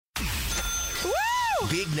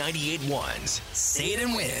Big 98.1's Say It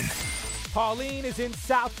and Win. Coleen is in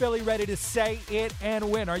South Philly ready to say it and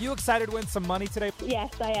win. Are you excited to win some money today? Yes,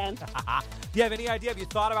 I am. Do you have any idea? Have you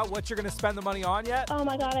thought about what you're going to spend the money on yet? Oh,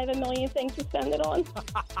 my God, I have a million things to spend it on.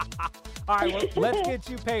 All right, well, let's get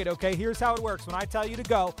you paid, okay? Here's how it works. When I tell you to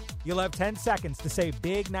go, you'll have 10 seconds to say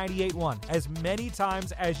Big 98.1 as many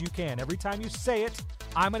times as you can. Every time you say it,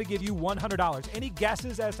 I'm going to give you $100. Any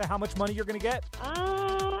guesses as to how much money you're going to get?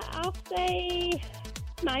 I'll say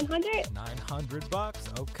 900.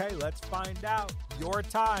 $900. Okay, let's find out. Your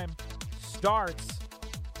time starts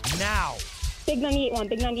now. Big 98.1,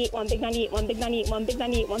 Big 98.1, Big 98.1, Big 98.1, Big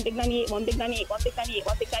 98.1, Big 98.1, Big 98.1, Big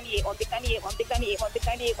 98.1, Big 98.1, Big 98.1, Big 98.1, Big 98.1, Big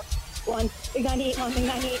 98.1, Big 98.1, Big 98.1, Big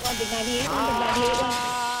 98.1, Big 98.1.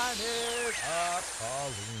 Time is up,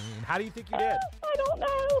 Coleen. How do you think you did? I don't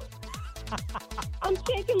know. I'm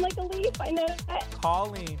shaking like a leaf. I know that.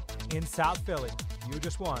 Coleen in South Philly, you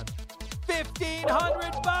just won $1,500. Oh,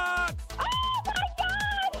 my God.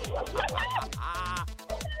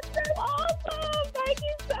 That's so awesome. Thank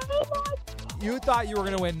you so much. You thought you were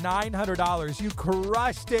going to win $900. You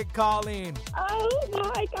crushed it, Coleen. Oh,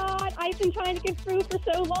 my God. I've been trying to get through for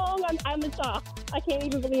so long. I'm in shock. I can't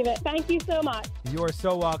even believe it. Thank you so much. You are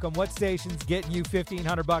so welcome. What station's getting you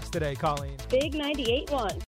 $1,500 today, Coleen? Big 98.1.